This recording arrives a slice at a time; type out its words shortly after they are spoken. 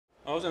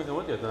I was gonna go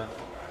with you at that.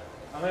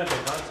 I'm gonna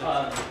take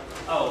concept.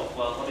 Oh,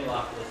 well, let me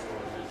lock this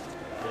door.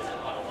 There's an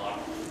auto lock.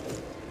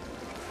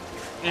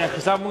 Yeah,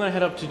 because I'm gonna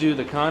head up to do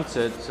the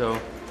concert, so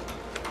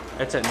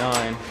it's at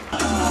 9.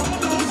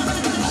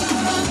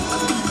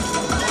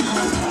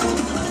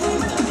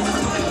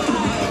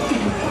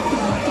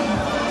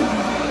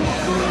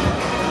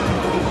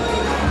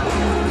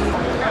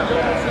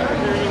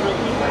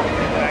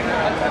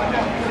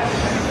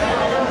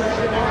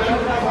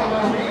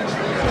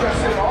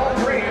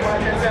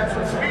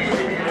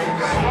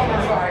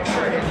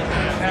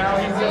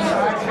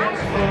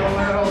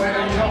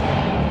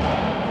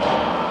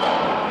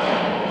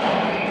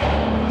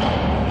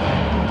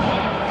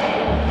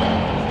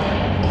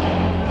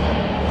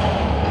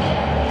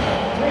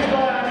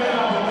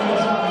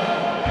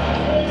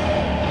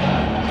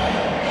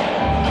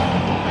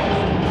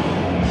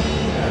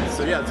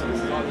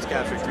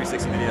 Captured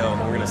 360 video,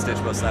 and we're gonna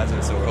stitch both sides of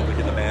it, so we're hoping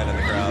to get the band and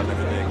the crowd and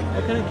everything.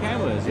 What kind of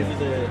cameras? These are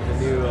the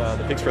new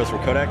the Pix Pros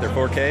from Kodak. They're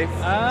 4K,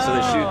 so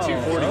they shoot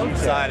 240 each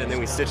side, and then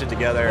we stitch it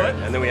together,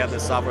 and then we have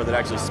this software that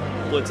actually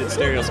splits it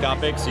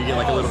stereoscopic, so you get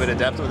like a little bit of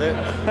depth with it.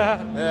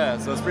 Yeah,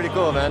 so it's pretty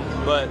cool, man.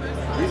 But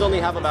these only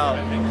have about,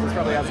 this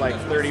probably has like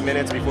 30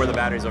 minutes before the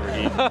batteries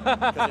overheat,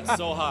 because it's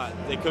so hot.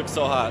 They cook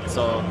so hot,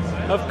 so.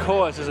 Of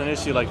course, there's an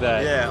issue like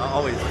that. Yeah,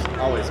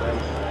 always, man.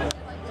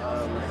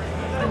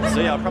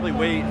 So yeah, I'll probably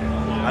wait.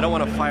 I don't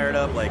want to fire it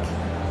up like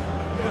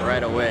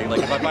right away.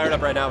 Like if I fire it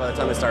up right now, by the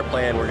time they start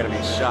playing, we're gonna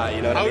be shot.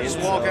 You know what I mean? I would just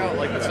walk out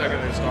like the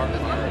second they start.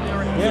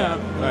 Yeah.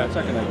 All right.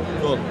 Second.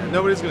 Cool.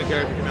 Nobody's gonna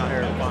care if you come out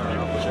here and fire it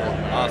up for sure.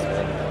 Awesome.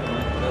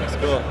 That's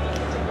cool.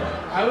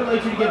 I would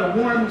like you to give a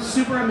warm,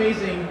 super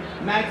amazing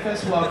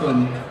MAGFest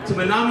welcome to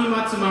Manami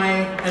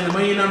Matsumae and the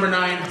Mighty Number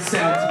 9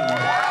 17.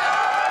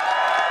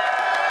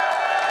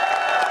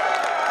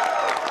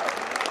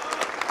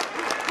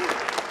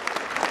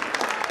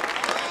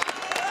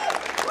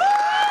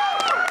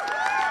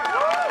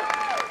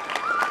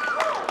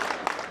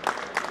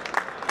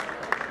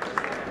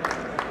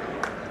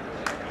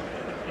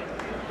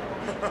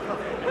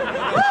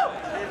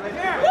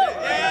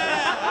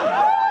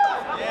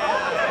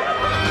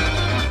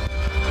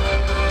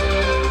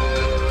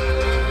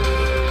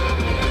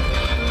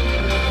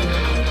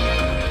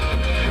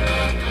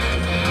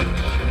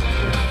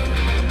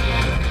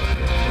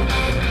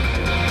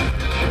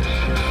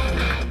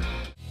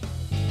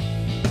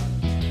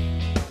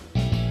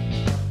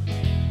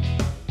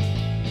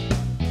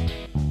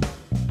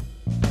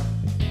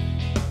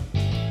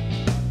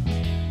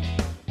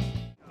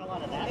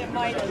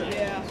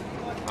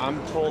 I'm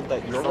told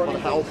that you're one of the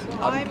help.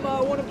 I'm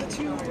one of the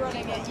two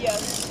running it,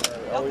 yes.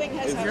 Nothing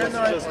has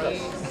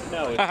happened.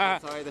 No.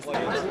 Sorry, this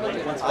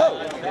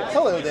Oh,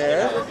 hello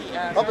there.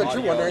 I'll bet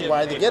you're wondering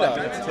why the get up.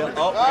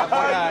 Oh,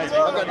 guys.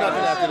 I've got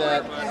nothing after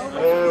that.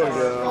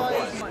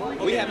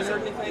 Oh, we haven't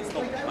heard anything.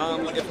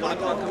 If 1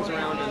 o'clock comes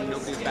around and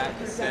nobody's back,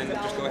 then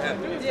just go ahead.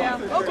 Yeah,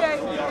 okay.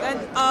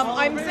 Then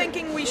I'm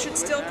thinking we should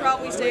still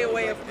probably stay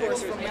away, of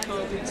course, from the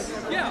cones.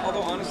 Yeah,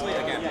 although honestly,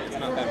 again, it's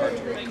not that hard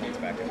to bring cones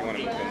back if you want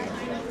to move them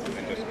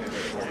and just move it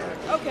for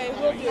you. Okay,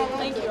 will do.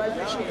 Thank you. I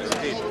appreciate it.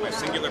 Indeed, my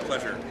singular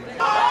pleasure.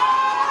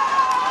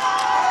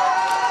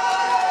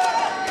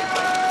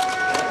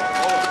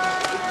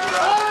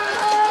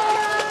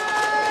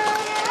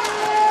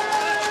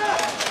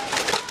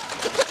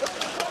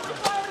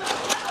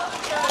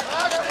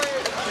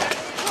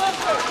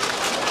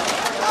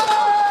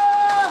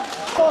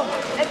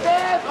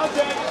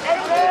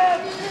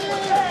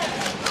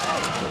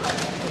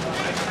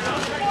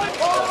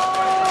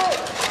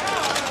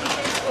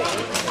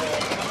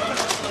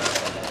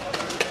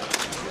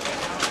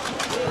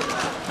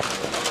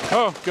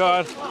 Oh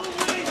God.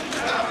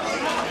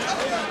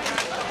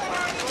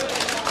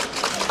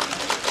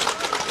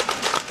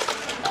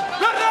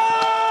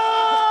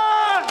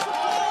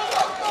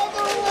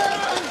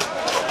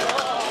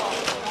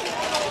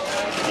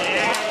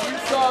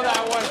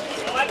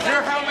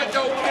 Your helmet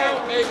don't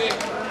count, baby.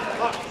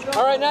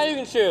 All right, now you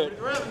can shoot.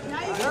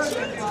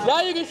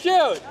 Now you can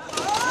shoot.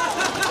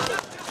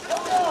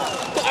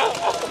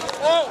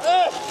 Oh,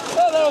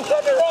 that was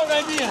such a wrong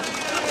idea.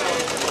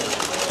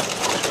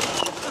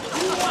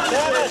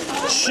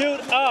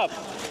 Shoot up.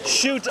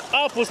 Shoot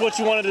up was what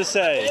you wanted to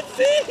say.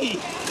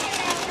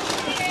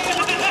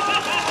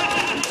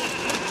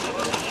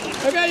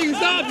 Okay, you can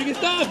stop. You can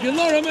stop. Good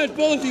Lord, how much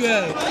bullets you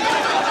have?